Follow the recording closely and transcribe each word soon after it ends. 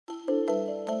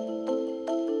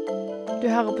Du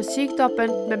hører på Sykt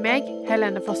åpen med meg,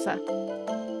 Helene Fosse.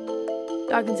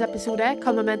 Dagens episode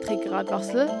kommer med en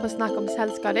trigger-advarsel på snakk om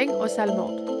selvskading og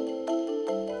selvmord.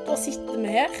 Da sitter vi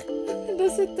her.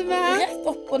 Rett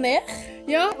opp og ned.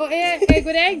 Ja, og jeg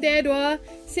og deg, det er da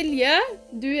Silje.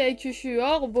 Du er 27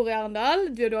 år og bor i Arendal.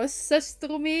 Du er da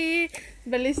søsteren min.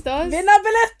 Veldig stas.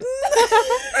 Vinnerbilletten!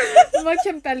 Vi var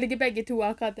kjempeheldige begge to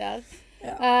akkurat der.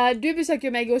 Ja. Du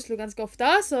besøker jo meg i Oslo ganske ofte,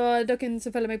 så dere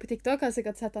som følger meg på TikTok har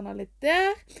sikkert sett henne litt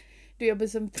der. Du jobber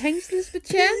som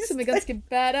fengselsbetjent, som er ganske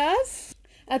badass.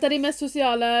 Et av de mest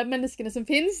sosiale menneskene som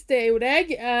finnes, det er jo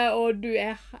deg, og du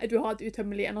har et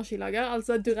utømmelig energilager.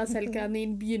 Altså,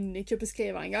 Duracell-kanin begynner ikke å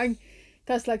beskrive engang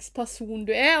hva slags person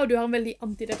du er, og du har en veldig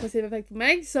antidepressiv effekt på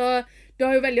meg, så du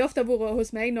har jo veldig ofte vært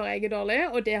hos meg når jeg er dårlig,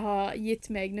 og det har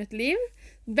gitt meg nytt liv.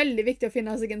 Veldig viktig å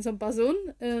finne seg en sånn person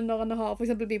når han har for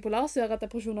eksempel bipolar, så gjør at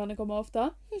depresjonene kommer ofte.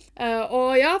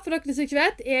 Og ja, for dere som ikke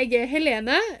vet, jeg er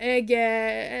Helene. Jeg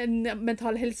er en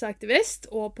mental helseaktivist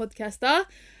og podcaster,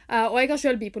 og jeg har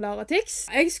selv bipolare tics.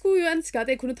 Jeg skulle jo ønske at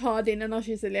jeg kunne ta din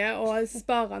energi, Silje, og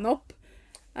spare den opp.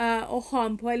 Og ha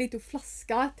den på en liten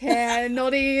flaske til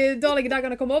når de dårlige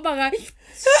dagene kommer, og bare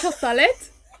shotte litt.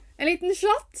 En liten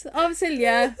shot av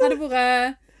Silje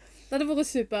det hadde vært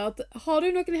supert. Har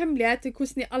du noen hemmelighet til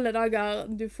hvordan i alle dager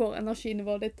du får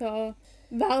energinivået ditt til å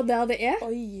være der det er?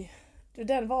 Oi,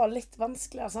 den var litt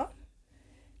vanskelig, altså.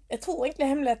 Jeg tror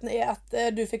egentlig hemmeligheten er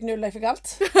at du fikk null, jeg fikk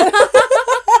alt.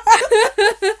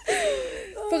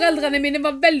 Foreldrene mine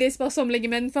var veldig sparsomlige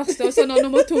med den første, og så når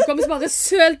nummer 2 kom, så bare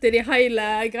sølte de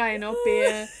hele greiene oppi.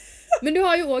 Men du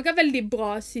har jo også veldig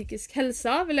bra psykisk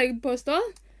helse, vil jeg påstå.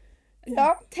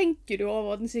 Ja. Tenker du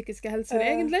over den psykiske helsen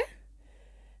egentlig?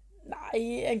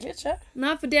 Nei, egentlig ikke.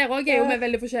 Nei, for dere også er jo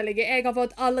veldig forskjellige. Jeg har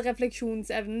fått all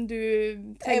refleksjonsevnen. Du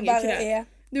trenger ikke det.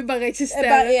 Du bare eksisterer.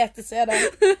 Jeg bare er til stede.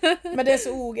 Men det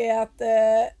som også er at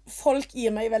folk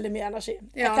gir meg veldig mye energi.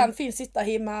 Ja. Jeg kan fint sitte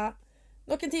hjemme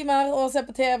noen timer og se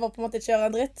på TV og på en måte ikke gjøre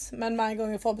en dritt, men med en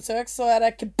gang jeg får besøk, så er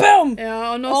det kaboom!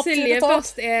 Ja, og når Silje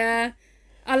først er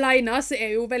alene, så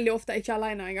er jo veldig ofte ikke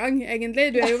alene engang, egentlig.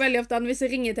 Du er jo veldig ofte, hvis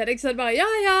jeg ringer til deg, så er det bare,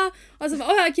 ja, og så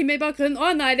bare, Kim er i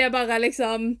bakgrunnen, nei, det er bare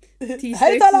liksom 10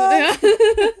 stykker.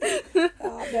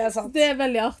 Ja, det er sant. Det er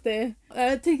veldig artig.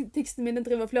 Tekstene mine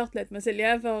driver og flørter litt med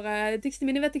Silje, for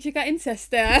tekstene mine vet ikke hva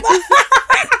incest er.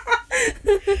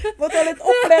 Må ta litt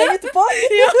opplæring etterpå.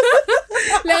 Ja.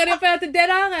 Lærer de på at det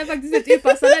der er faktisk litt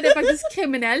upassende, det er faktisk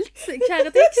kriminelt,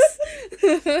 kjære tics.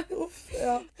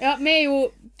 Ja, vi er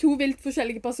jo 2 vilt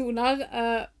forskjellige personer,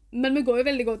 men vi går jo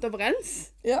veldig godt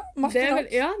overens. Ja, vi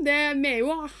er jo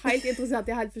helt interessert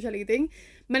i helt forskjellige ting,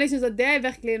 men jeg synes at det er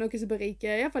virkelig noe som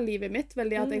beriker, i hvert fall livet mitt,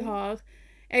 veldig at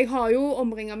jeg har jo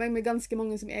omringet meg med ganske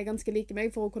mange som er ganske like meg,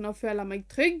 for å kunne føle meg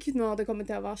trygg når det kommer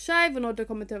til å være skjev, og når det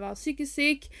kommer til å være psykisk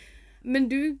syk. Men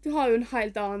du har jo en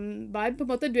helt annen vibe, på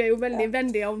en måte. Du er jo veldig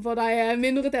vennlig overfor de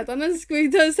minoritetene, skulle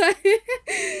jeg til å si.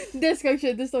 Det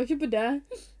står ikke på det.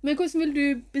 Men hvordan vil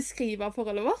du beskrive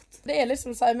forholdet vårt? Det er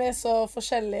liksom å si, vi er så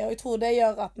forskjellige, og jeg tror det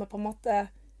gjør at vi på en måte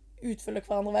utfyller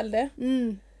hverandre veldig.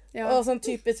 Ja. Og sånn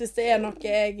typisk, hvis det er noe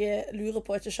jeg lurer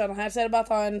på og ikke skjønner helt, så er det bare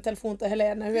å ta en telefon til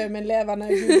Helene. Hun er jo min levende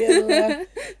Google,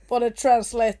 både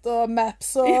Translate og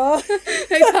Maps og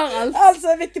jeg tar alt.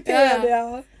 Altså Wikipedia.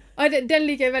 Ja. Og den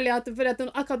liker jeg veldig, for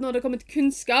akkurat når det kommer til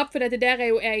kunnskap, for der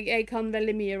er jo jeg kan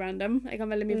veldig mye random, jeg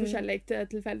kan veldig mye forskjellig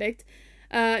tilfeldig.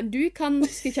 Du kan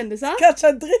huske kjendiser. Kan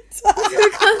ikke en dritt.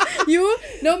 Jo,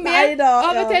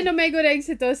 av og til når meg og deg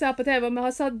sitter og ser på TV, og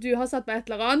du har satt på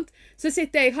et eller annet, så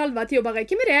sitter jeg halva tid og bare,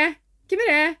 hvem er det? Hvem er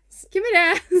det? Hvem er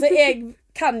det? Så jeg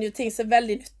kan jo ting som er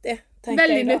veldig nyttig.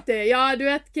 Veldig nyttig. Ja, du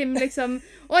vet Kim liksom.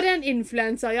 Og det er en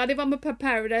influencer. Ja, de var med på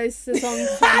Paradise sånn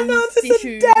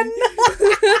 57.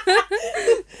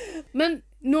 Men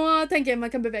nå tenker jeg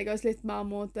man kan bevege oss litt mer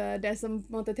mot det som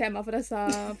på en måte er tema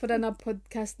for denne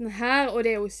podcasten her, og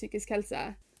det er jo psykisk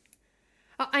helse.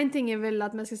 Ja, en ting jeg vil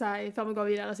at vi skal si før vi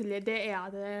går videre, Silje, det er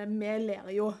at vi ler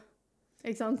jo.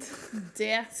 Ikke sant?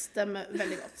 Det stemmer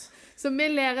veldig godt. Så vi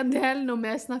ler en del når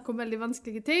vi snakker om veldig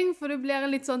vanskelige ting, for det blir en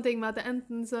litt sånn ting med at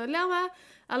enten så ler vi,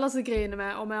 eller så griner vi,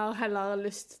 og vi har heller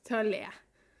lyst til å le.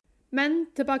 Men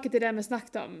tilbake til det vi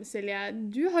snakket om, Silje.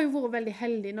 Du har jo vært veldig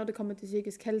heldig når det kommer til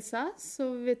psykisk helse, så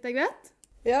vidt jeg vet.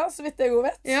 Ja, så vidt jeg også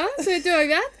vet. Ja, så vidt du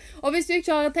også vet. Og hvis du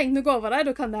ikke har tenkt noe over det,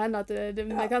 da kan det hende at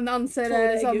vi kan anse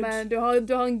det som du har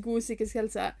en god psykisk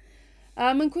helse.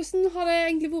 Men hvordan har det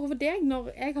egentlig vært for deg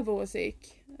når jeg har vært syk?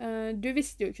 Du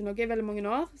visste jo ikke noe i veldig mange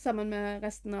år, sammen med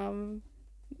resten av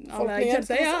alle jeg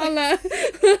kjente. Ja, alle.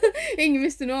 Ingen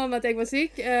visste noe om at jeg var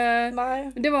syk. Nei.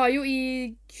 Det var jo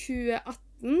i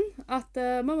 2018 at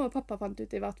mamma og pappa fant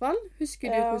ut i hvert fall. Husker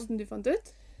du hvordan du fant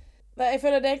ut? Nei, jeg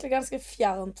føler det er egentlig ganske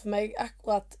fjernt for meg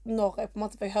akkurat når jeg på en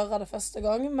måte fikk høre det første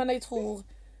gang, men jeg tror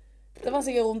det var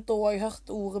sikkert rundt da jeg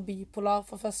hørte ordet bipolar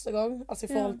for første gang, altså i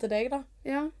forhold til deg da.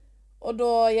 Ja. Og da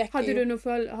gikk hadde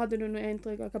du noe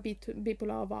inntrykk av hva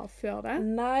bipolar var før det?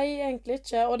 Nei, egentlig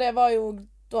ikke, og det var jo,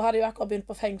 da hadde jeg jo akkurat begynt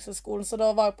på fengselsskolen, så da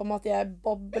var jo på en måte jeg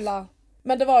bobla.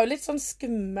 Men det var jo litt sånn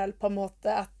skummel på en måte,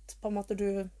 at på en måte du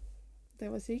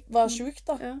var syk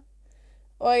da. Ja.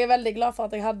 Og jeg er veldig glad for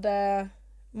at jeg hadde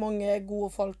mange gode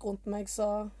folk rundt meg,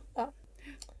 så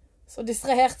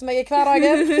distraherte meg i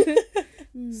hverdagen.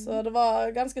 Så det var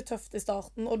ganske tøft i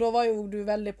starten, og da var jo du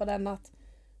veldig på den at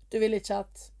du ville ikke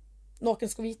at noen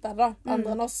skulle vite det da,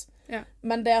 andre enn oss. Ja.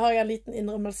 Men det har jeg en liten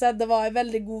innrømmelse. Det var en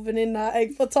veldig god venninne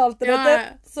jeg fortalte dette,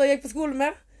 så jeg gikk på skolen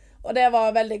med. Og det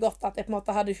var veldig godt at jeg på en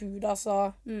måte hadde hud, da,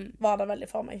 så var det veldig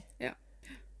for meg. Ja.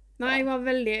 Nei,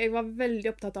 jeg var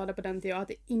veldig opptatt av det på den tiden,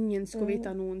 at ingen skulle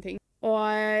vite noen ting. Og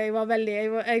jeg var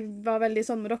veldig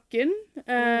sånn med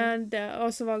dere. Og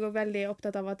så var jeg veldig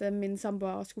opptatt av at min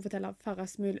samboer skulle fortelle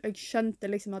færrest mulig. Jeg skjønte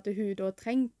liksom at hun da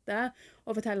trengte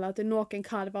å fortelle til noen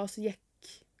hva det var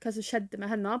hva som skjedde med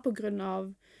henne på grunn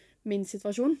av min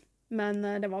situasjon. Men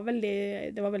det var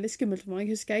veldig skummelt for meg,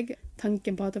 husker jeg.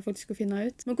 Tanken på at jeg faktisk skulle finne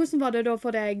ut. Men hvordan var det da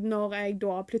for deg når jeg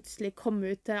da plutselig kom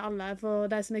ut til alle,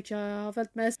 for de som ikke har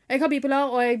følt med? Jeg har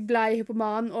bipolar, og jeg ble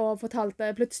hypoman og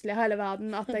fortalte plutselig hele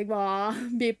verden at jeg var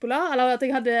bipolar. Eller at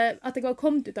jeg var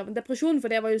kommet ut av en depresjon,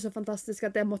 for det var jo så fantastisk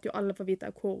at det måtte jo alle få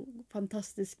vite hvor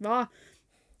fantastisk det var.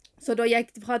 Så da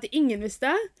gikk det fra at ingen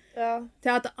visste, til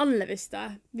at alle visste,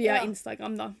 via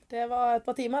Instagram da. Det var et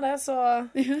par timer det, så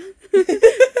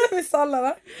visste alle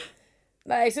det.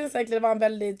 Nei, jeg synes egentlig det var en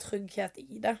veldig trygghet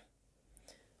i det.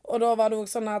 Og da var det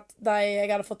også sånn at de jeg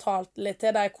hadde fortalt litt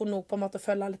til, de kunne også på en måte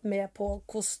følge litt med på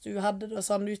hvordan du hadde det,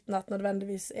 sånn, uten at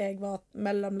nødvendigvis jeg var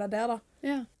mellomledd der da.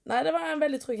 Ja. Nei, det var en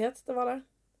veldig trygghet, det var det.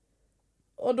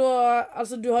 Og da,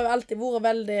 altså, du har jo alltid vært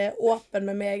veldig åpen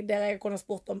med meg, der jeg kunne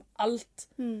spurt om alt.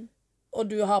 Og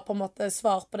du har på en måte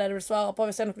svar på det du vil svare på.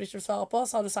 Hvis det er noe du ikke vil svare på,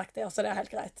 så har du sagt det, og så er det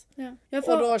helt greit. Ja. Og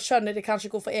da skjønner de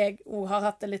kanskje hvorfor jeg også har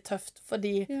hatt det litt tøft,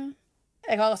 fordi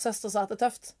jeg har en søster som har hatt det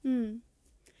tøft.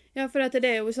 Ja, for det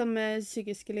er jo sånn med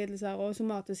psykiske lidelser og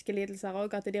somatiske lidelser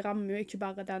også, at de rammer jo ikke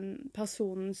bare den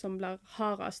personen som blir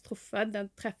hardest truffet, den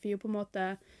treffer jo på en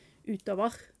måte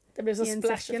utover. Det blir sånn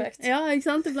splash-effekt. Ja, ikke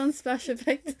sant? Det blir en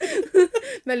splash-effekt.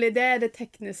 Veldig, det er det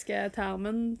tekniske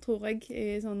termen, tror jeg, i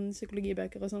sånn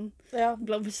psykologibøker og sånn. Ja.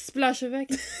 Det blir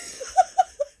splash-effekt.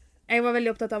 Jeg var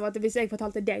veldig opptatt av at hvis jeg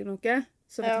fortalte deg noe,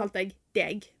 så fortalte jeg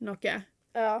deg noe.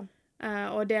 Ja.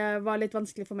 Og det var litt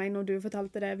vanskelig for meg når du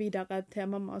fortalte det videre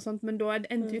til mamma og sånt, men da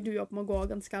endte jo du opp med å gå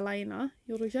ganske alene,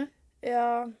 gjorde du ikke?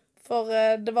 Ja, for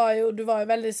du var jo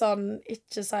veldig sånn,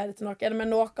 ikke si det til noen,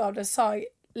 men noe av det sa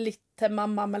jeg litt til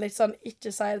mamma, men litt sånn, ikke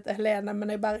si det til Helene, men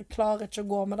jeg bare klarer ikke å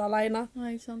gå med det alene.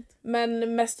 Nei, sant. Men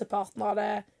mesteparten av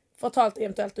det fortalte jeg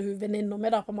eventuelt til hun venninna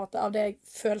mi, da, på en måte, av det jeg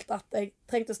følte at jeg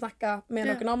trengte å snakke med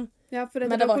noen om. Ja,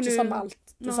 men det var ikke sånn med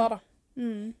alt du sa da.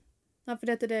 Ja, for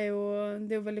det er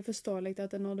jo veldig forståelig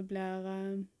at når det blir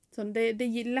sånn, det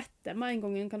gir lette med en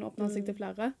gang en kan åpne seg til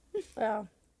flere. Ja.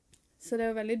 Så det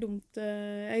er jo veldig dumt.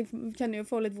 Jeg kjenner jo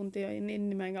å få litt vondt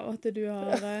inni meg av at du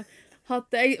har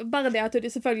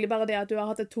selvfølgelig bare det at du har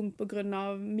hatt det tungt på grunn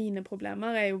av mine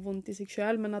problemer er jo vondt i seg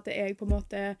selv, men at jeg på en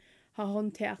måte har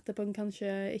håndtert det på en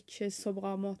kanskje ikke så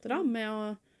bra måte da, med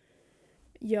å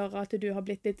gjøre at du har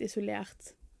blitt litt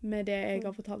isolert med det jeg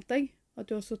har fortalt deg. At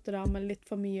du har suttet der med litt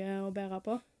for mye å bære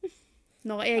på.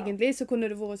 Når egentlig så kunne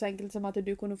det vært så enkelt som at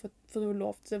du kunne få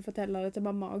lov til å fortelle det til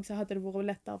mamma, og så hadde det vært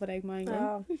lettere for deg med en gang.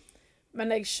 Ja.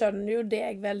 Men jeg skjønner jo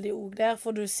deg veldig også der,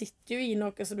 for du sitter jo i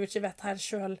noe som du ikke vet helt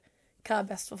selv hva er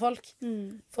best for folk.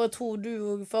 For jeg tror du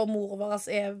for mor vår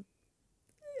er,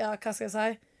 ja, hva skal jeg si,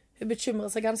 hun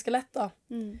bekymrer seg ganske lett da.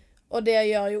 Og det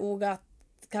gjør jo også at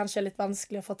det kanskje er litt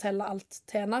vanskelig å fortelle alt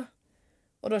til henne.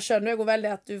 Og da skjønner jeg jo veldig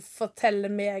at du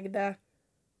forteller meg det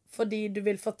fordi du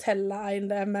vil fortelle en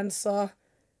det, men så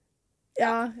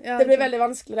det blir veldig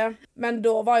vanskelig det. Men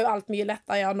da var jo alt mye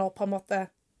lettere når på en måte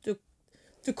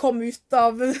du kom ut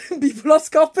av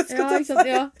bipolarskapet, skal jeg si.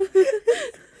 Ja.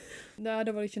 Da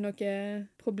var det ikke noe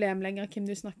problem lenger hvem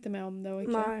du snakket med om det og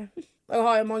ikke. Nei. Jeg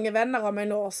har jo mange venner av meg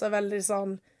nå som er veldig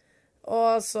sånn,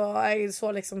 og så jeg så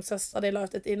liksom søster, de la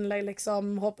ut et innlegg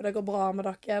liksom, håper det går bra med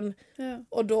dere. Ja.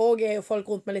 Og da er jo folk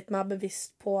rundt meg litt mer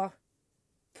bevisst på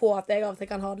at jeg av og til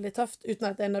kan ha det litt tøft, uten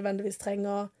at jeg nødvendigvis trenger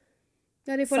å si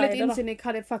det. Ja, de får litt innsyn i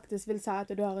hva det faktisk vil si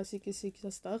at du har en syk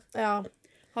søster. Ja.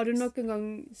 Har du noen gang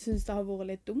syntes det har vært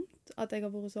litt dumt at jeg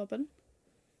har vært så åpen?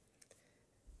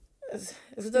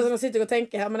 Jeg sitter og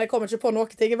tenker her, men jeg kommer ikke på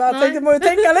noe ting. Jeg bare tenkte, jeg må jo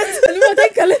tenke litt. Du må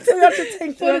tenke litt, jeg har ikke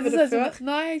tenkt over det før.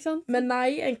 Nei, ikke sant? Men nei,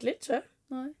 egentlig ikke.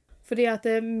 Nei. Fordi at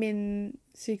min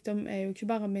sykdom er jo ikke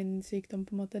bare min sykdom,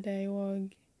 på en måte. Det er jo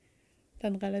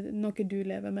også noe du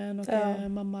lever med, noe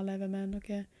mamma lever med,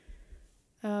 noe...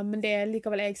 men det er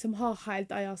likevel jeg som har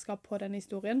helt eierskap på den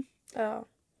historien. Ja.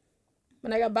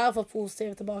 Men jeg har bare fått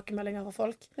positive tilbakemeldinger av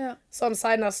folk. Ja. Sånn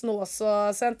senest nå, så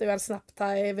sendte jeg jo en snap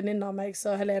til en venninne av meg,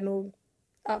 så Helene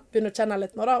begynner å kjenne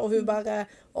litt nå da, og hun bare,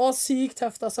 sykt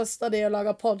tøft av søster de å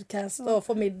lage podcast og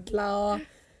formidle,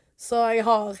 så jeg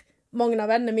har, mange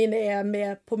av vennene mine er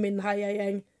med på min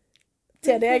heiagjeng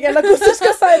til deg, eller hvordan jeg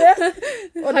skal si det.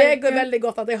 Og det går veldig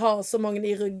godt at jeg har så mange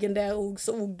i ryggen der, og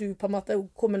så du på en måte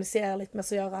kommuniserer litt med,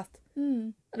 så gjør at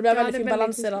det blir veldig fin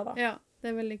balanse der da. Ja, det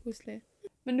er veldig koselig.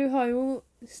 Men du har jo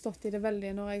stått i det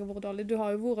veldig når jeg har vært dårlig. Du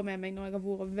har jo vært med meg når det har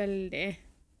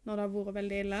vært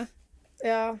veldig ille.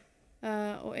 Ja.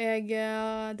 Og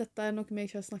dette er noe vi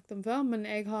ikke har snakket om før, men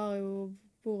jeg har jo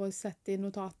vært sett i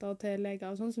notater til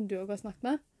leger og sånn, som du også har snakket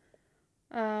med.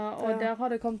 Og der har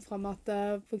det kommet frem at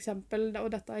for eksempel, og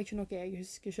dette er ikke noe jeg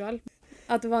husker selv,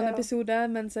 at det var en episode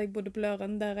mens jeg bodde på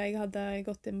Løren, der jeg hadde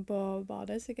gått inn på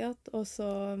badet sikkert, og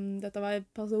så, dette var en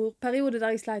periode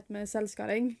der jeg sleit med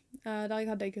selvskading, der jeg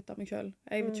hadde kuttet meg selv.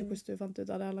 Jeg vet ikke hvordan du fant ut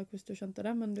av det, eller hvordan du skjønte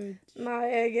det, men du... Nei,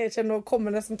 jeg kjenner å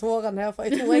komme nesten tårene her, for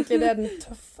jeg tror egentlig det er den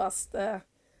tøffeste,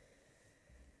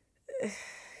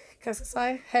 hva skal jeg si,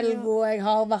 helgo jeg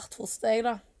har vært hos deg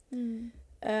da.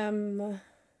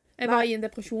 Jeg var i en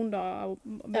depresjon da, og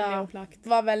veldig opplagt.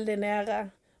 Det var veldig nede.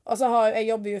 Og så har jeg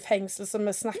jobber jo i fengsel, så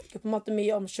vi snakker på en måte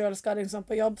mye om selvskading sånn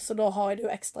på jobb, så da har jeg det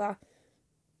jo ekstra,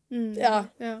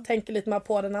 tenker litt mer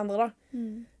på den andre da.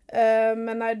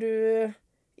 Men nei, du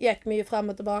gikk mye frem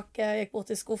og tilbake, gikk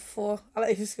bort i skuffa, eller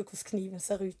jeg husker hvordan kniven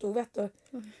ser ut, vet du.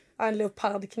 En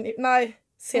leopardkniv, nei,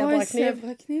 sebrakniv.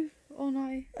 Sebrakniv,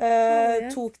 nei.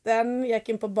 Tok den,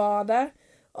 gikk inn på badet,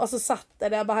 og så satt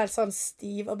jeg der bare helt sånn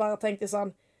stiv, og bare tenkte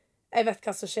sånn, jeg vet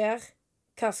hva som skjer,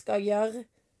 hva skal jeg gjøre?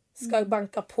 Skal jeg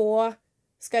banke på?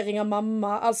 Skal jeg ringe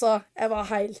mamma? Altså, jeg var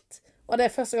helt... Og det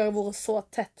er første gang jeg har vært så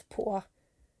tett på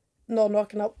når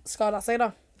noen har skadet seg, da.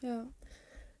 Ja.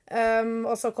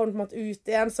 Og så kom det på en måte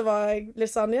ut igjen, så var jeg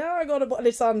litt sånn, går det bra?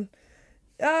 Litt sånn,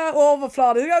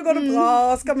 overfladisk, går det bra?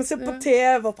 Skal vi se på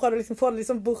TV? Og prøvde liksom å få det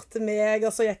liksom bort til meg,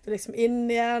 og så gikk det liksom inn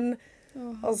igjen.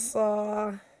 Og så...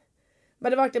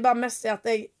 Men det var egentlig bare mest i at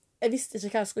jeg visste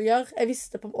ikke hva jeg skulle gjøre. Jeg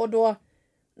visste på... Og da...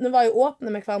 Nå var jo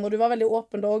åpne med hverandre, og du var veldig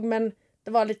åpen da også, men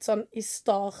det var litt sånn i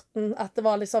starten at det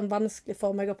var litt sånn vanskelig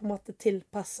for meg å på en måte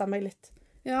tilpasse meg litt.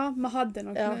 Ja, vi hadde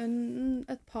nok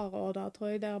et par år da,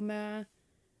 tror jeg, der med...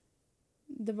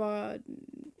 Det var...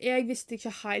 Jeg visste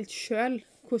ikke helt selv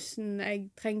hvordan jeg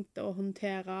trengte å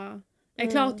håndtere...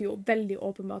 Jeg klarte jo veldig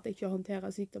åpenbart ikke å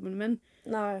håndtere sykdommen min.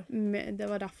 Nei. Det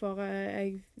var derfor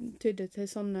jeg tydde til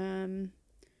sånne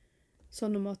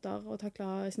måter å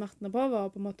takle smertene på,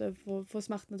 var på en måte få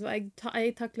smertene. Så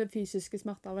jeg takler fysiske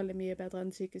smerter veldig mye bedre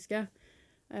enn psykiske.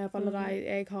 For alle det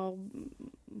jeg har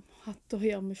hatt å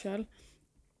gjøre med selv.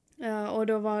 Og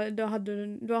da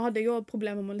hadde jeg jo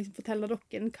problemer med å liksom fortelle dere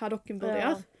hva dere burde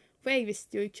gjøre. For jeg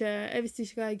visste ikke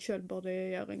hva jeg selv burde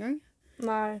gjøre engang.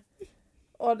 Nei.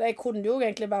 Og jeg kunne jo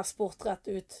egentlig bare spurt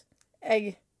rett ut.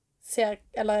 Jeg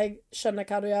skjønner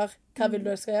hva du gjør. Hva vil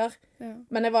du jeg skal gjøre? Ja.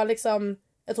 Men jeg var liksom...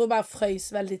 Jeg tror bare frøys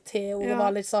veldig til, og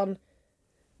var litt sånn...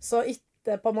 Så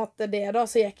etter på en måte det da,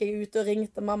 så gikk jeg ut og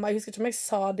ringte mamma. Jeg husker ikke om jeg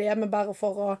sa det, men bare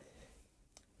for å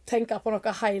tenke på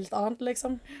noe helt annet,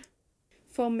 liksom.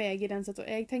 For meg i den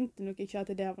situasjonen, jeg tenkte nok ikke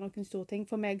at det var noen stor ting.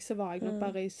 For meg så var jeg nok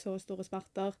bare i så store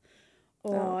smerter.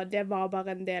 Og det var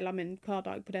bare en del av min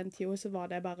hverdag på den tiden, så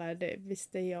var det bare, hvis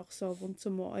det gjør så vondt,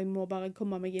 så må jeg bare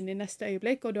komme meg inn i neste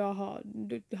øyeblikk, og da har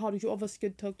du ikke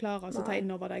overskudd til å klare å ta inn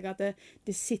over deg at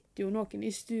det sitter jo noen i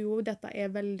stuen, dette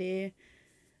er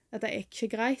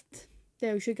ikke greit. Det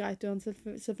er jo ikke greit uansett,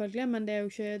 selvfølgelig, men det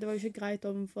var jo ikke greit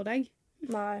overfor deg.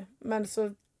 Nei, men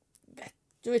så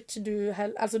vet jo ikke du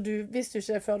heller, altså du visste jo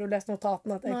ikke før du leste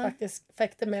notaten at jeg faktisk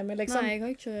fikk det med meg, liksom. Nei, jeg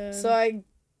har ikke... Så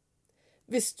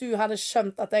hvis du hadde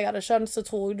skjønt at jeg hadde skjønt, så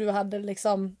tror jeg du hadde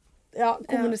liksom,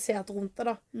 kommunisert rundt det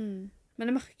da. Men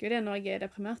jeg merker jo det når jeg er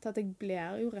deprimert, at jeg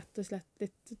blir jo rett og slett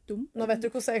litt dum. Nå vet du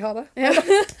hvordan jeg har det. Ja.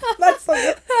 Nei, sånn.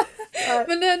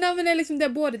 Men det er liksom, det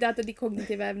er både det at de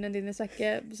kognitive evnene dine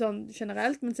svekker sånn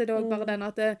generelt, men så er det også bare den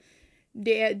at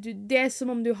det er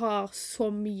som om du har så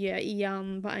mye i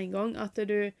hjernen på en gang, at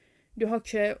du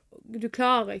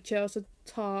klarer ikke å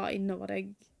ta inn over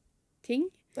deg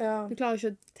ting. Ja. Du klarer ikke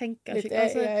å tenke litt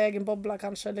i egen boble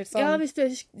kanskje litt sånn. Ja,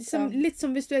 litt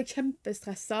som hvis du er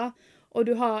kjempestresset og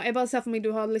jeg bare ser for meg,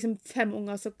 du har liksom 5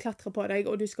 unger som klatrer på deg,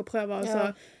 og du skal prøve, og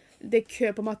så, det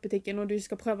kø på matbutikken, og du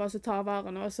skal prøve å ta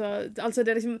varene, og så, altså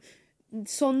det liksom,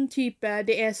 sånn type,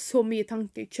 det så mye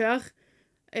tankekjør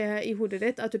i hodet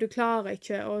ditt, at du klarer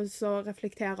ikke å så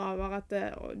reflektere over at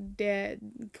det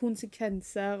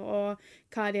konsekvenser, og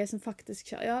hva det som faktisk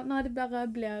skjer. Ja, nei, det bare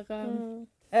blir...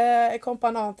 Jeg kom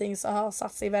på en annen ting som har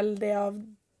satt seg veldig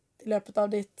i løpet av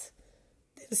ditt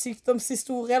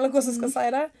sykdomshistorie, eller hvordan jeg skal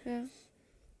si det.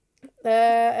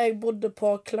 Jeg bodde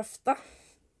på Kløfta.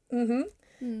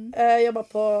 Jeg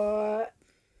jobbet på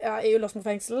i Ullersmo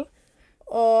fengsel,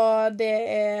 og det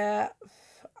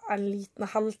en liten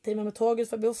halvtime med tog ut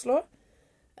forbi Oslo.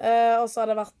 Og så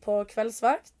hadde jeg vært på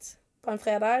kveldsvakt på en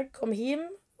fredag, kom hjem,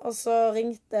 og så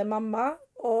ringte mamma,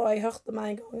 og jeg hørte med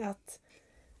en gang at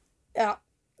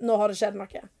nå har det skjedd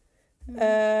noe.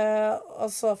 Og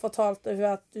så fortalte hun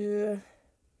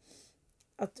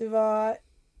at du var...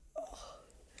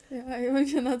 Ja, jeg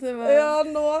kjenner at det var... Ja,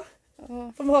 nå.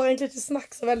 For vi har egentlig ikke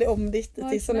snakket så veldig om det etter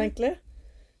tid, sånn egentlig.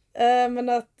 Men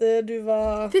at du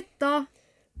var... Fitta!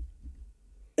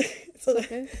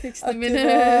 Sorry. At du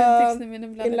var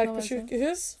innlagt på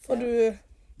sykehus, for du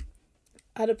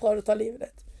hadde prøvd å ta livet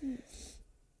ditt.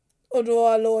 Og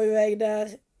da lå jo jeg der...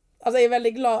 Altså, jeg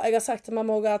veldig glad. Jeg har sagt til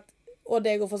mamma også og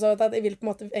deg også for så vidt, at jeg vil på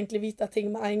en måte egentlig vite ting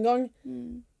med en gang.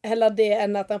 Heller det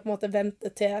enn at jeg på en måte venter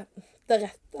til det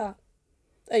rette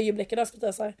øyeblikket, da, skulle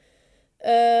jeg si.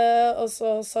 Og så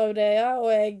sa hun det, og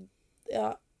jeg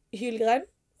hylgrein,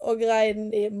 og grein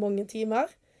i mange timer.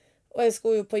 Og jeg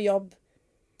skulle jo på jobb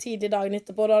tidlig dagen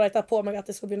etterpå, da hadde jeg tatt på meg at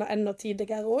jeg skulle begynne enda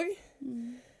tidligere også.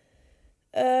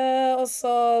 Og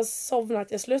så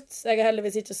sovnet jeg til slutt. Jeg har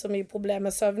heldigvis ikke så mye problem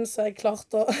med søvn, så jeg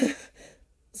klarte å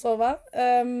sove.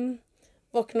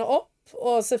 Våkne opp,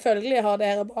 og selvfølgelig har det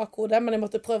her i bakhodet, men jeg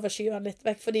måtte prøve å skyve litt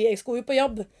vekk, fordi jeg skulle jo på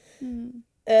jobb.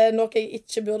 Noe jeg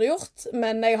ikke burde gjort,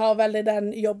 men jeg har veldig den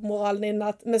jobbmoralen inn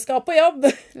at vi skal på jobb.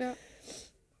 Ja.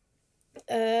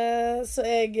 Så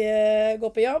jeg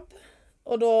går på jobb,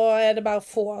 og da det bare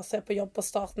få å se på jobb på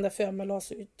starten, det før vi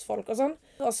låser ut folk og sånn.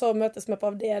 Og så møtes vi på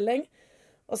avdeling,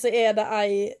 og så det jeg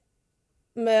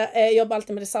jobber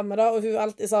alltid med det samme da, og hun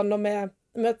alltid sånn, når vi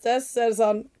møtes, så det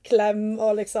sånn klem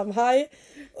og liksom hei,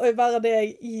 og bare det jeg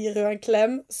gir henne en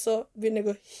klem, så begynner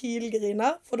jeg å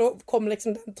hylgrine, for da kom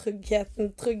liksom den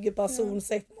tryggheten, trygge personen,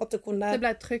 så jeg på en måte kunne... Det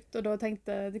ble trygt, og da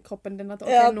tenkte kroppen din at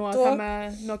ok, nå kan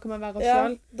vi være oss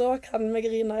selv. Ja, da kan vi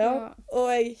grine, ja. Og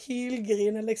jeg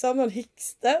hylgriner liksom, og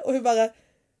hikste, og hun bare,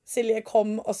 Silje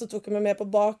kom, og så tok hun meg med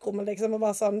på bakrommet liksom, og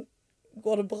bare sånn,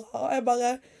 går det bra? Og jeg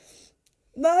bare,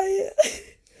 nei...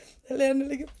 Helene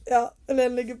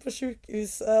ligger på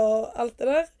sykehuset og alt det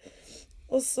der.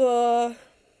 Og så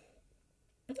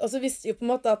visste jeg jo på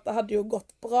en måte at det hadde jo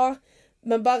gått bra,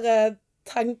 men bare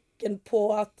tanken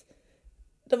på at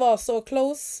det var så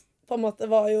close, på en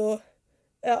måte var jo,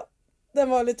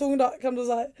 den var litt tung da, kan du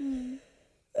si.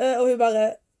 Og hun bare,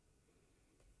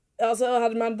 så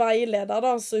hadde vi en veileder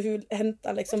da, så hun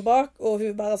hentet liksom bak, og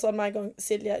hun bare sånn med en gang,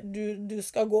 Silje, du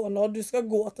skal gå nå, du skal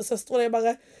gå til søster, og jeg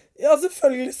bare, ja,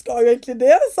 selvfølgelig skal jeg egentlig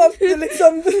det, sant?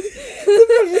 Liksom,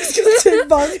 selvfølgelig skal jeg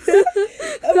bare.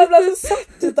 Jeg ble så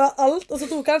satt ut av alt, og så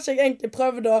tror kanskje jeg egentlig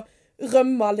prøvde å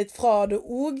rømme litt fra det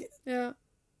også. Ja.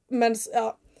 Mens,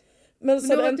 Men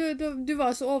du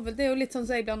var så over, det jo litt sånn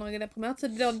som jeg blir når jeg deprimert, så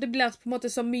det blir på en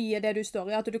måte så mye det du står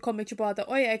i, at du kommer ikke på at,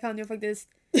 oi, jeg kan jo faktisk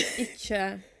ikke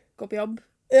gå på jobb.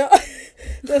 Ja,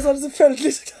 det sånn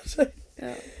selvfølgelig så kanskje.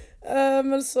 Ja.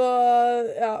 Men så,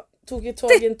 tok jeg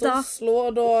tog inn til Oslo,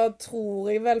 og da tror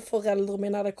jeg vel foreldrene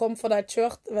mine hadde kommet, for de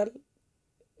kjørte vel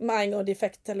med en gang de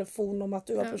fikk telefon om at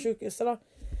du var på sykehuset da.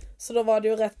 Så da var det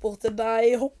jo rett bort til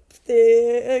deg, hoppet i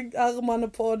armene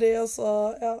på de, og så,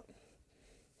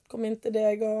 kom inn til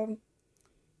deg og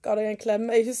ga deg en klem.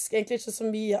 Jeg husker egentlig ikke så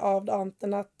mye av det annet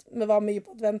enn at vi var mye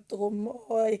på et venterom,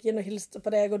 og jeg gikk inn og hilste på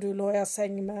deg, og du lå i en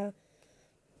seng med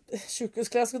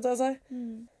sykehusklær, skulle jeg si.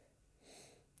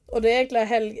 Og det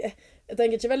egentlig helg... Jeg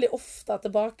tenker ikke veldig ofte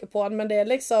tilbake på den, men det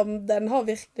liksom... Den har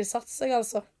virkelig satt seg,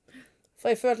 altså.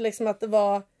 For jeg følte liksom at det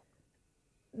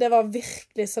var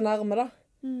virkelig så nærme, da.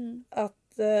 At,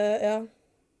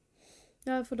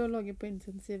 Ja, for da lå jeg på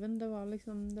intensiven. Det var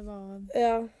liksom...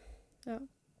 Ja.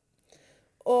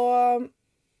 Og...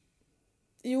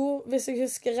 Jo, hvis jeg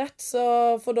husker rett,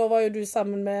 så... For da var jo du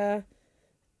sammen med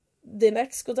din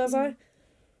eks, skulle jeg si.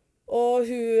 Og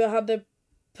hun hadde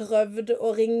prøvd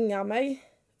å ringe meg,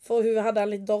 for hun hadde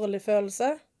en litt dårlig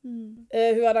følelse. Hun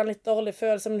hadde en litt dårlig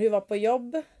følelse, men hun var på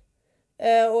jobb.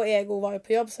 Og jeg også var jo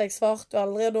på jobb, så jeg svarte jo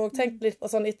aldri. Og da tenkte litt på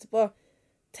sånn etterpå,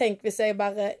 tenk hvis jeg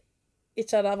bare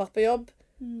ikke hadde vært på jobb,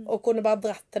 og kunne bare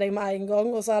dratt til deg med en gang,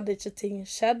 og så hadde ikke ting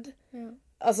skjedd. Ja.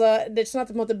 Altså, det er ikke sånn at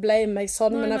jeg på en måte blamer meg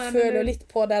sånn, men jeg føler jo litt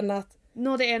på den at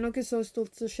når det er noe så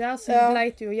stort som skjer, så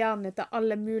leter jo gjerne etter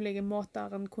alle mulige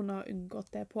måter en kunne ha unngått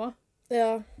det på.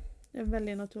 Ja. Det er en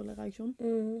veldig naturlig reaksjon.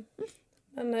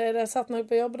 Men det satt meg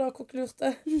på jobb da, kokkelurte.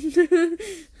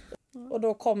 Og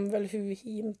da kom vel hun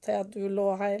hjem til at du lå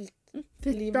helt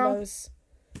livløs.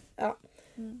 Ja.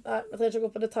 Nei, jeg trenger ikke gå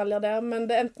på detaljer der, men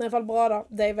det endte i hvert fall bra da.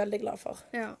 Det er jeg veldig glad for.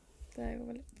 Ja, det er jo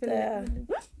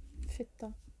veldig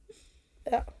fitta.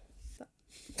 Ja.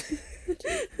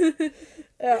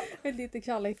 Ja. Et lite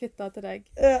kjærlig fitta til deg.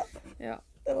 Ja.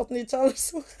 Det var et nytt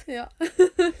kjærlighetsord. Ja.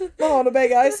 Man har det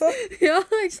begge, altså. Ja,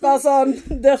 ikke sant. Bare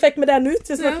sånn, der fikk vi den ut,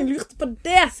 hvis noen lurte på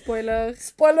det. Spoiler.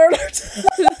 Spoiler alert.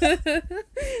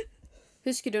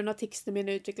 Husker du når tekstene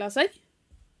mine utviklet seg?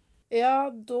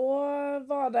 Ja, da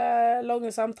var det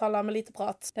lange samtaler med lite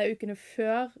prat. De ukene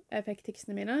før jeg fikk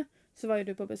tekstene mine, så var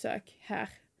jo du på besøk her.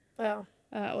 Ja.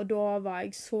 Og da var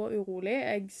jeg så urolig.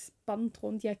 Jeg spant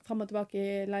rundt, gikk frem og tilbake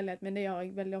i leiligheten min. Det gjør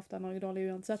jeg veldig ofte når jeg er dårlig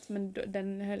uansett. Men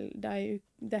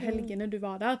de helgene du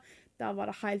var der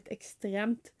var det helt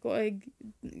ekstremt. Og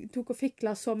jeg tok og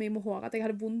fikla så mye med håret at jeg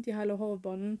hadde vondt i hele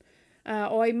hårbånden.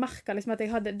 Og jeg merket liksom at jeg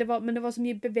hadde, men det var så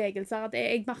mye bevegelser at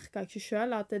jeg merket ikke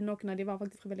selv at noen av de var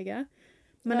faktisk frivillige.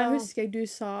 Men jeg husker du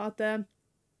sa at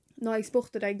når jeg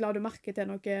spurte deg, la du merke til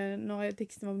noe når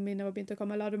tekstene mine var begynt å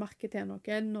komme, la du merke til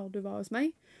noe når du var hos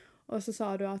meg? Og så sa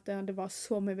du at det var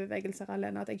så mye bevegelser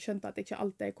alene at jeg skjønte at ikke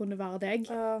alltid kunne være deg.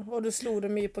 Ja, og du slo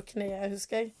det mye på kneet,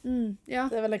 husker jeg. Ja.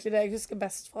 Det er vel egentlig det jeg husker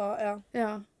best fra,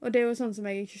 Ja, og det er jo sånn som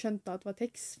jeg ikke skjønte at det var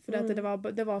tekst,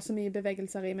 for det var så mye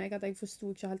bevegelser i meg at jeg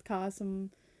forstod ikke helt hva som...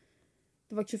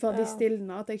 Det var ikke før de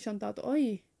stillene at jeg skjønte at,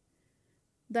 oi,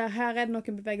 her er det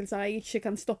noen bevegelser jeg ikke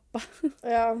kan stoppe.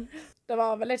 Ja, det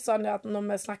var vel litt sånn at når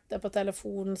vi snakket på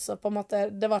telefonen, så på en måte,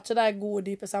 det var ikke de gode,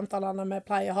 dype samtalene vi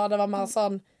pleier å ha. Det var mer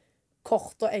sånn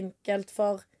kort og enkelt,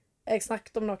 for jeg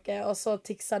snakket om noe, og så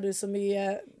tikset du så mye.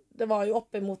 Det var jo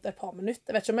opp imot et par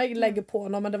minutter. Jeg vet ikke om jeg legger på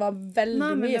nå, men det var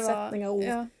veldig mye setninger og ord.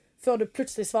 Ja. Før du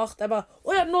plutselig svarte. Jeg bare,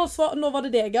 åja, nå var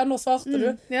det deg, ja, nå svarte du.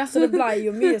 Ja. Så det ble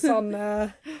jo mye sånn,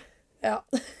 ja.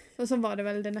 Og sånn var det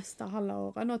vel det neste halve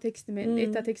året, når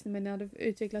etter tekstene mine hadde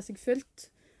utviklet seg fullt,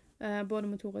 både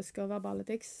motoriske og verbale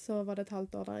tekst, så var det et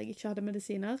halvt år der jeg ikke hadde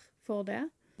medisiner for det.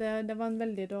 Det var en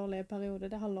veldig dårlig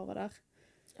periode, det halvåret der.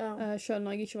 Ja. Selv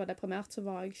når jeg ikke var deprimert, så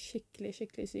var jeg skikkelig,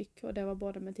 skikkelig syk, og det var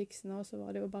både med tekstene, og så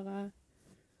var det jo bare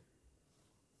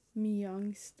mye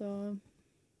angst og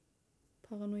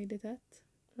paranoiditet.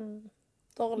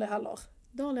 Dårlig halvår.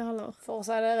 Dårlig halvår. For å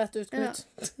si det rett ut, Knut.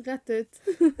 Ja, rett ut.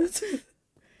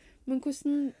 Men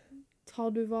hvordan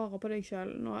tar du vare på deg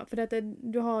selv nå? For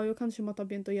du har jo kanskje måttet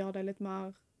begynt å gjøre deg litt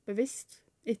mer bevisst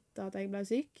etter at jeg ble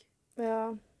syk. Ja.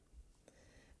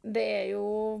 Det er jo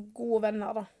gode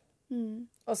venner, da.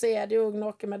 Og så er det jo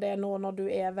noe med det nå når du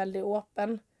er veldig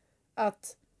åpen, at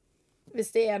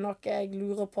hvis det er noe jeg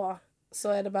lurer på,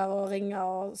 så er det bare å ringe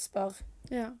og spørre.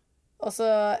 Ja. Og så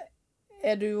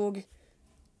er du jo,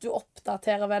 du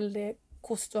oppdaterer veldig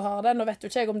hvordan du har det. Nå vet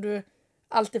jo ikke jeg om du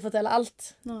alltid forteller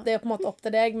alt. Nei. Det er jo på en måte opp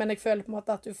til deg, men jeg føler på en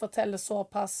måte at du forteller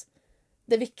såpass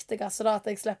det viktigste da,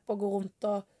 at jeg slipper å gå rundt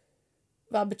og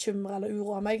være bekymret eller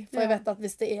uroa meg. For jeg vet at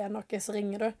hvis det er noe, så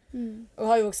ringer du. Og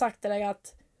jeg har jo sagt til deg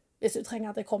at hvis du trenger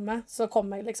at jeg kommer, så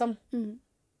kommer jeg, liksom.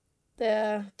 Det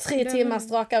er 3 timer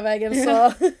strak av veien,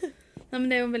 så... Nei, men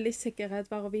det er jo en veldig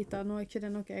sikkerhet bare å vite. Nå er ikke det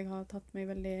noe jeg har tatt meg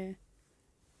veldig...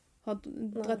 har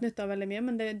dratt nytte av veldig mye,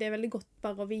 men det er veldig godt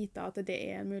bare å vite at det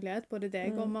er en mulighet. Både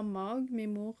deg og mamma og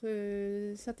min mor,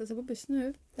 hun setter seg på bussen,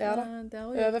 hun. Ja da.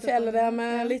 Over fjellet der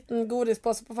med en liten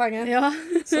godispåse på fanget. Ja.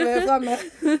 Så vi er fremme.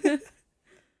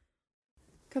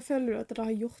 Hva føler du at det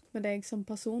har gjort med deg som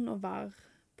person å være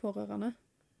pårørende?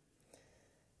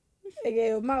 Jeg er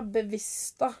jo mer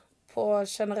bevisst da, på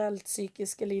generelt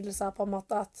psykiske lidelser, på en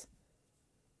måte at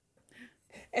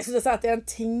jeg skulle si at det er en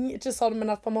ting, ikke sånn,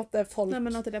 men at på en måte folk... Nei,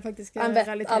 men at det faktisk er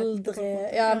realiteten.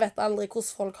 En vet aldri hvordan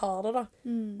folk har det da.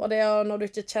 Og det er jo når du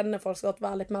ikke kjenner folk, skal du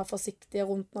være litt mer forsiktig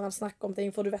rundt når en snakker om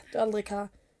ting, for du vet jo aldri hva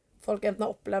folk enten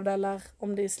har opplevd, eller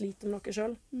om de sliter med noe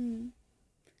selv.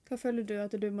 Hva føler du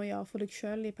at du må gjøre for deg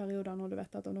selv i perioder når du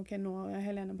vet at ok, nå er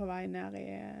Helene på vei ned i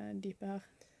dypet her?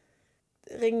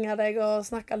 Ringe deg og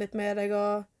snakke litt med deg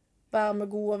og være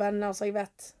med gode venner, så jeg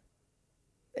vet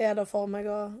er det for meg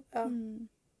og ja.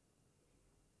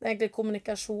 Det er egentlig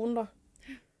kommunikasjon da.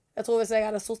 Jeg tror hvis jeg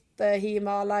hadde suttet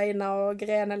hjemme alene og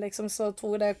grene liksom, så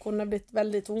tror jeg det kunne blitt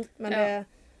veldig tungt, men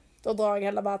da drar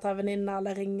jeg heller bare til en venninne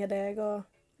eller ringer deg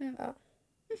og ja.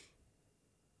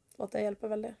 Og at det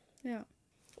hjelper veldig. Ja.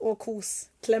 Og kos,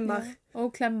 klemmer. Ja.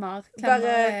 Og klemmer.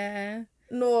 Klemmer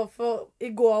I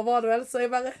går var det vel, så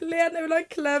jeg bare, Helene, jeg vil ha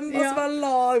en klem, og så bare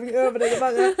la jeg meg over deg, og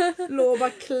bare lå og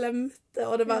bare klemte,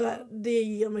 og det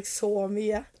gir meg så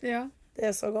mye. Ja. Det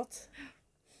er så godt.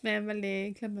 Vi er en veldig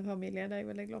klemmefamilie, det er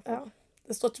jeg veldig glad for. Ja,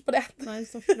 det står ikke på det. Nei, det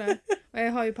står ikke på det. Og jeg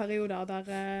har jo perioder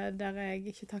der jeg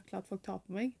ikke takler at folk tar på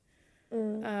meg.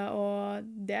 Og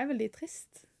det er veldig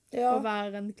trist å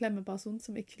være en klemmeperson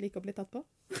som ikke liker å bli tatt på.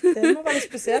 Det må være litt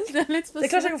spesielt. Det er litt spesielt.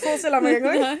 Det kan ikke jeg forestille meg en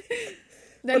gang.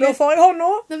 Og litt, da får jeg hånda.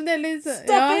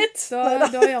 Stop it!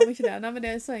 Da gjør vi ikke det. Nei, men det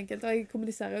er så enkelt. Og jeg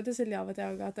kommuniserer jo til Silje av og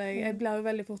til at jeg blir jo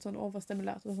veldig fort sånn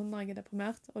overstimulert og sånn når jeg er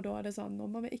deprimert. Og da er det sånn, nå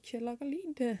må vi ikke lage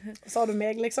lyd. Så har du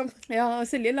meg, liksom. Ja, og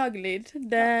Silje lager lyd.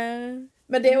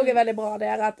 Men det er jo veldig bra det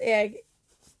er at jeg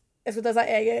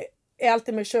er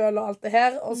alltid meg selv og alt det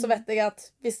her. Og så vet jeg at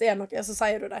hvis det er noe, så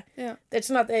sier du det. Ja. Det er ikke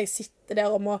sånn at jeg sitter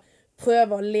der og må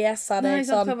prøve å lese deg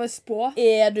sånn,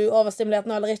 er du overstimulert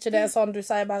nå eller ikke? Det er sånn, du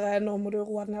sier bare, nå må du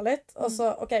roe den her litt, og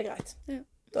så, ok, greit. Ja.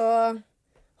 Da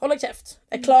holder jeg kjeft.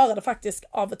 Jeg klarer det faktisk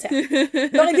av og til.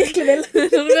 Når jeg virkelig vil.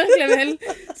 Når du virkelig vil,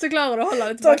 så klarer du å holde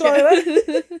det tilbake. Da klarer jeg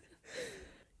det.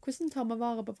 Hvordan tar man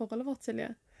vare på forholdet vårt, Silje?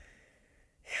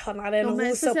 Ja, nei, det er noen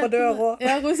roser på døra.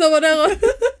 Ja, roser på døra.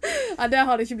 Ja, det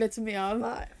har det ikke blitt så mye av.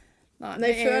 Nei,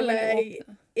 jeg føler jeg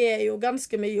er jo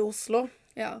ganske mye i Oslo.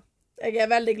 Ja. Jeg er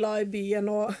veldig glad i byen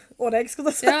og deg,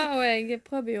 skulle jeg si. Ja, og jeg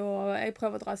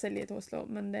prøver å dra Silje til Oslo,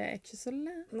 men det er ikke så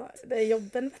lett. Nei, det er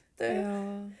jobben, vet du. Ja.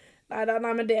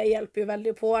 Nei, men det hjelper jo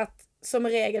veldig på at som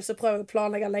regel så prøver jeg å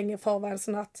planlegge lenge i forveien,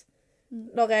 sånn at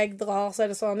når jeg drar, så er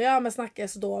det sånn, ja, vi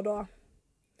snakkes da og da.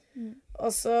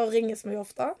 Og så ringes vi jo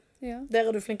ofte. Ja. Der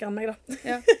er du flinkere enn meg, da.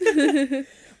 Ja.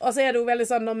 Og så er det jo veldig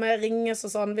sånn, når vi ringes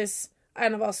og sånn, hvis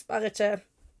en av oss bare ikke,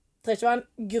 det trenger ikke være en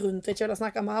grunn til ikke å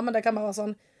snakke med, men det kan bare være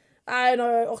sånn, nei, nå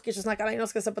orker jeg ikke snakke lenger, nå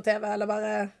skal jeg se på TV, eller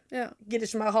bare gidder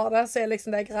ikke mer ha det, så er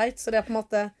liksom det greit. Så det er på en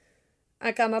måte,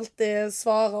 jeg kan alltid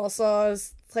svare, og så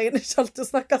trenger jeg ikke alltid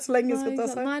å snakke så lenge.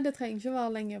 Nei, det trenger ikke å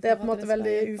være lenge. Det er på en måte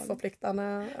veldig uforpliktende,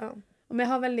 Og vi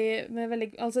har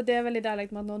altså det er veldig deilig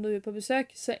med at når du er på besøk,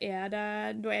 så da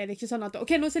er det ikke sånn at,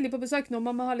 ok, nå er Silje på besøk, nå må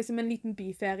vi ha liksom en liten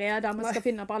byferie, der vi skal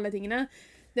finne på alle tingene.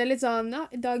 Det er litt sånn, ja,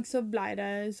 i dag så ble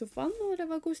det sofaen, og det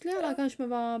var koselig, eller kanskje vi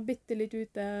var bitte litt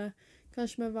ute.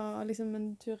 Kanskje vi var liksom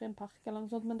en tur i en park eller noe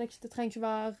sånt, men det trenger ikke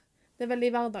være... Det er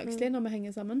veldig hverdagslig når vi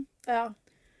henger sammen. Ja.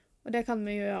 Og det kan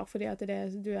vi gjøre fordi at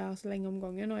du er så lenge om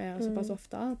gangen, og er såpass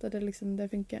ofte at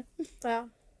det funker. Ja.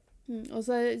 Og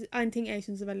så en ting jeg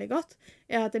synes er veldig godt,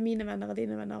 er at det er mine venner og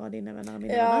dine venner og dine venner og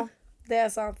mine venner. Ja, det er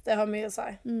sant. Det har mye å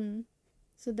si.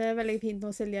 Så det er veldig fint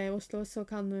når Silje er i Oslo, så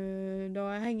kan du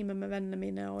da henge med vennene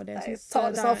mine, og det synes jeg... Ta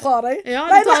det snart fra deg. Ja,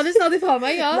 du tar det snart fra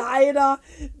meg, ja. Neida,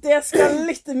 det skal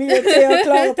litt mye til å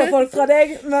klare på folk fra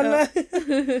deg, men...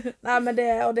 Nei, men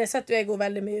det setter jeg jo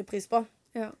veldig mye pris på.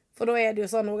 Ja. For da er det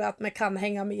jo sånn at vi kan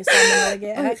henge mye sammen når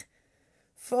jeg er her.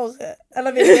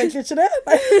 Eller vil jeg egentlig ikke det?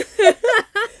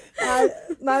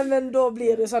 Nei, men da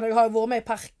blir det jo sånn, jeg har jo vært med i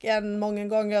parken mange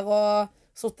ganger, og...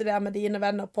 suttet der med dine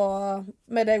venner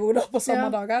med deg også da på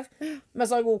sommerdager. Men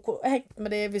så har jeg også hengt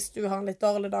med dem hvis du har en litt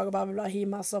dårlig dag og bare vil ha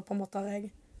hjemme, så på en måte har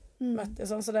jeg møtt dem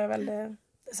sånn, så det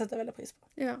setter jeg veldig pris på.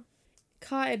 Ja.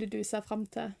 Hva er det du ser frem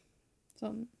til?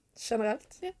 Sånn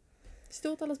generelt? Ja.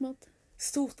 Stort eller smått?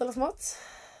 Stort eller smått?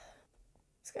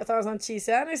 Skal jeg ta en sånn cheese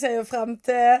igjen? Jeg ser jo frem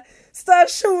til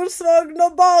stasjonsvogn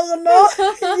og barn og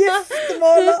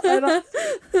giftemål.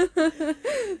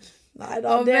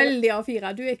 Neida, og veldig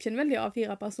A4. Du er ikke en veldig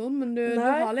A4-person, men du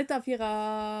har litt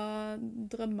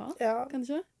A4-drømmer,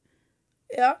 kanskje?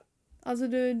 Ja. Altså,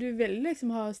 du vil liksom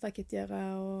ha stakettgjøre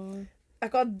og...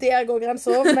 Akkurat der går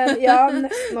grenser, men ja,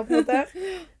 nesten opp mot det.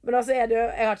 Men altså er det jo,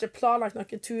 jeg har ikke planlagt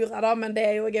noen turer da, men det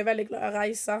er jo, jeg er veldig glad i å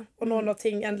reise. Og nå når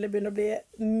ting endelig begynner å bli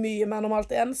mye mer normalt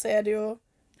igjen, så er det jo,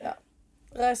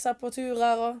 reise på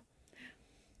turer og...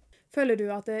 Føler du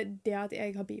at det at jeg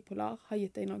har bipolar har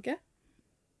gitt deg noe?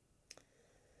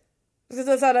 Jeg skal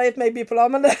si at det har gitt meg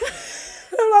bipolar, men det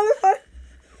var litt feil.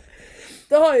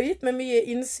 Det har jo gitt meg mye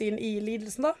innsyn i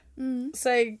lidelsen da.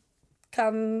 Så jeg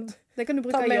kan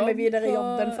ta med meg videre i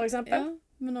jobben, for eksempel. Ja,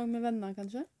 men også med venner,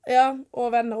 kanskje? Ja,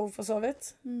 og venner også, for så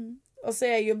vidt. Og så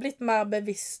er jeg jo blitt mer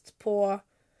bevisst på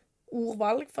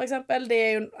ordvalg, for eksempel. Det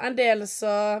er jo en del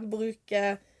som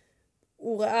bruker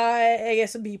ordet, jeg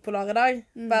er så bipolar i dag,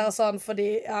 bare sånn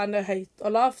fordi han er høyt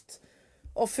og lavt.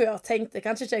 Og før tenkte jeg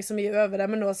kanskje ikke jeg så mye over det,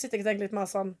 men nå sitter jeg og tenker litt mer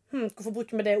sånn, hvorfor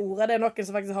bruker vi det ordet? Det er noen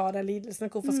som faktisk har den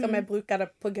lidelsen. Hvorfor skal vi bruke det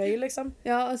på gøy, liksom?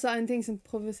 Ja, altså en ting som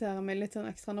provoserer meg litt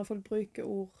sånn ekstra når folk bruker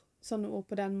sånne ord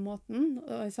på den måten,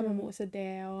 og sammen med OCD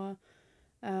og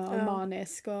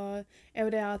manisk, og er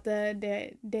jo det at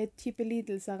det er type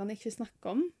lidelser han ikke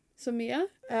snakker om så mye.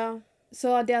 Ja.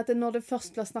 Så det at når det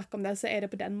først blir snakk om det, så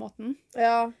det på den måten.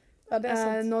 Ja, det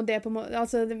sant. Når det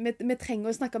altså, vi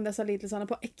trenger å snakke om disse lidelsene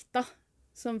på ekte,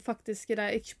 som faktisk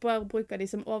det, ikke bare bruker de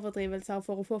som overdrivelser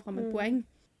for å få frem et poeng.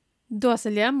 Da,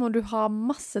 Silje, må du ha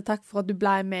masse takk for at du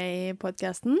ble med i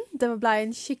podcasten. Det ble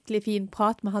en skikkelig fin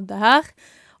prat vi hadde her.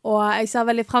 Og jeg ser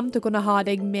veldig frem til å kunne ha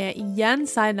deg med igjen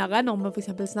senere, når vi for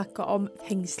eksempel snakker om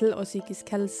fengsel og psykisk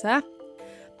helse.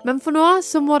 Men for nå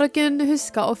så må dere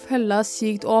huske å følge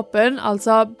Sykt åpen,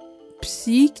 altså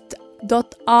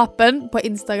psyk.apen på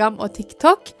Instagram og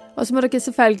TikTok. Og så må dere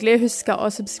selvfølgelig huske å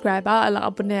subscribe eller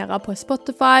abonnere på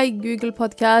Spotify, Google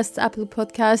Podcasts, Apple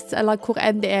Podcasts, eller hvor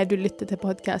enn det du lytter til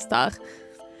podcaster.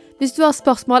 Hvis du har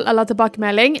spørsmål eller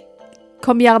tilbakemelding,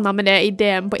 kom gjerne med det i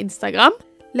DM på Instagram.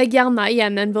 Legg gjerne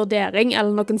igjen en vurdering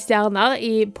eller noen stjerner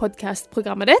i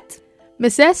podcastprogrammet ditt.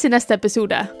 Vi ses i neste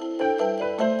episode.